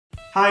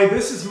Hi,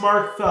 this is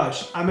Mark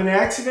Thush. I'm an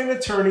accident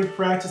attorney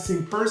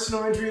practicing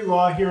personal injury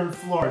law here in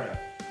Florida.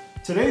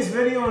 Today's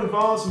video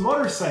involves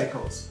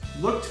motorcycles.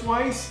 Look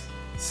twice,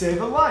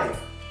 save a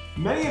life.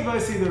 Many of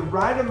us either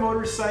ride a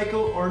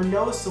motorcycle or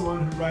know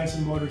someone who rides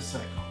a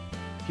motorcycle.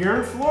 Here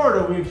in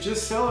Florida, we've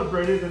just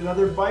celebrated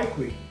another Bike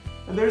Week,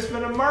 and there's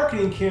been a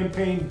marketing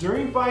campaign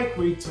during Bike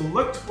Week to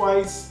look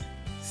twice,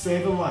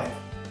 save a life.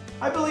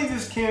 I believe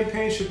this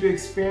campaign should be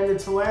expanded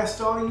to last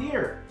all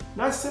year,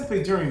 not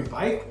simply during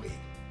Bike Week.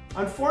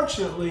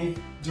 Unfortunately,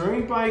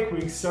 during Bike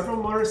Week, several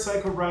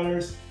motorcycle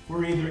riders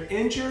were either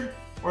injured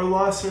or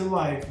lost their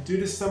life due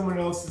to someone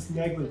else's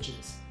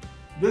negligence.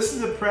 This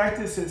is a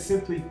practice that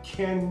simply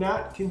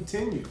cannot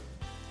continue.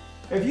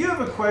 If you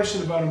have a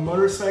question about a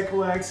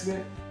motorcycle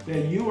accident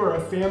that you or a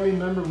family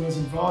member was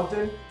involved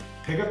in,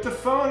 pick up the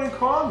phone and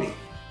call me.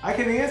 I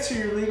can answer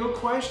your legal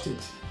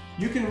questions.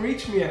 You can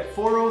reach me at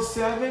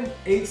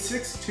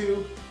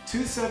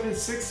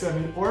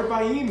 407-862-2767 or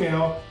by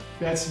email.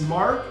 That's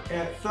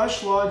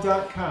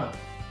mark@thushlaw.com.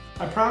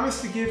 I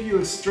promise to give you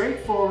a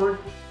straightforward,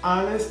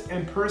 honest,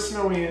 and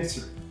personal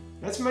answer.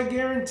 That's my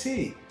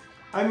guarantee.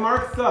 I'm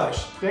Mark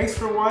Thush. Thanks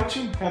for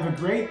watching, have a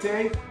great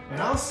day,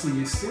 and I'll see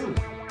you soon.